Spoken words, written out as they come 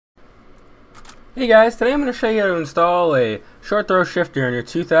Hey guys, today I'm going to show you how to install a short throw shifter in your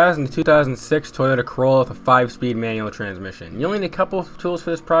 2000 to 2006 Toyota Corolla with a 5-speed manual transmission. You only need a couple of tools for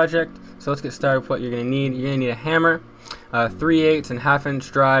this project, so let's get started with what you're going to need. You're going to need a hammer, 3/8 and 1/2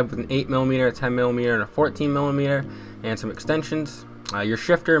 inch drive with an 8mm, a 10mm, and a 14mm, and some extensions. Your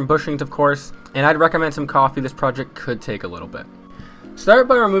shifter and bushings, of course, and I'd recommend some coffee. This project could take a little bit. Start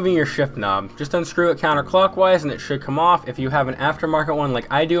by removing your shift knob. Just unscrew it counterclockwise and it should come off. If you have an aftermarket one like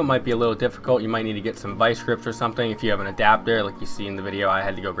I do, it might be a little difficult. You might need to get some vice grips or something. If you have an adapter like you see in the video, I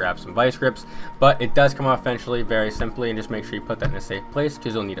had to go grab some vice grips, but it does come off eventually very simply, and just make sure you put that in a safe place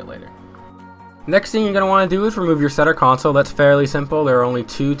because you'll need it later. Next thing you're going to want to do is remove your center console. That's fairly simple. There are only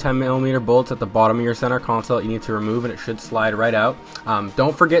two 10mm bolts at the bottom of your center console that you need to remove, and it should slide right out.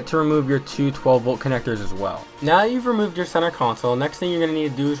 Don't forget to remove your two 12-volt connectors as well. Now that you've removed your center console, next thing you're going to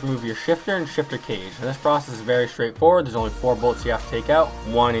need to do is remove your shifter and shifter cage. And this process is very straightforward. There's only 4 bolts you have to take out,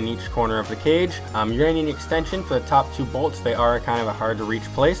 1 in each corner of the cage. You're going to need an extension for the top 2 bolts. They are kind of a hard to reach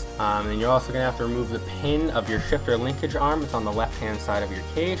place. And you're also going to have to remove the pin of your shifter linkage arm. It's on the left-hand side of your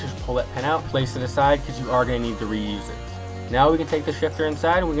cage. Just pull that pin out, place it aside because you are going to need to reuse it. Now we can take the shifter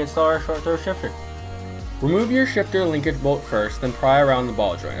inside and we can install our short throw shifter. Remove your shifter linkage bolt first, then pry around the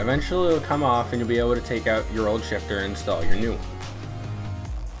ball joint. Eventually it will come off and you'll be able to take out your old shifter and install your new one.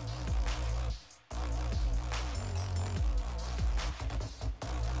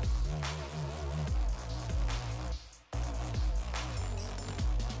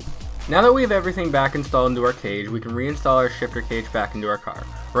 Now that we have everything back installed into our cage, we can reinstall our shifter cage back into our car.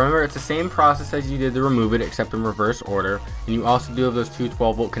 Remember, it's the same process as you did to remove it, except in reverse order, and you also do have those two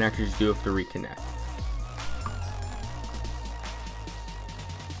 12-volt connectors you do have to reconnect.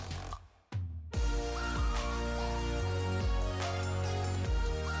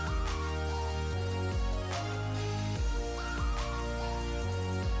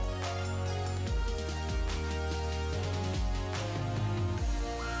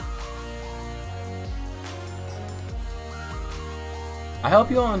 I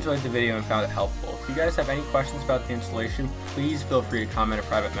hope you all enjoyed the video and found it helpful. If you guys have any questions about the installation, please feel free to comment or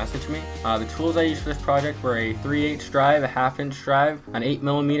private message me. The tools I used for this project were a 3/8 drive, a 1/2 inch drive, an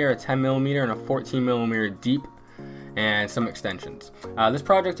 8mm, a 10mm, and a 14mm deep, and some extensions. This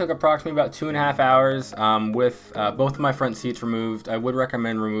project took approximately about 2.5 hours with both of my front seats removed. I would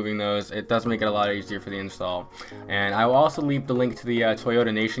recommend removing those. It does make it a lot easier for the install. And I will also leave the link to the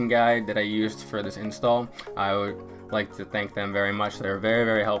Toyota Nation guide that I used for this install. I would like to thank them very much. They're very,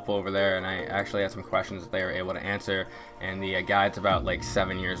 very helpful over there, and I actually had some questions that they were able to answer, and the guide's about like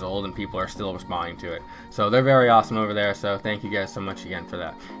 7 years old and people are still responding to it. So they're very awesome over there, so thank you guys so much again for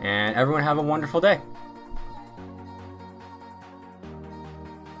that. And everyone have a wonderful day.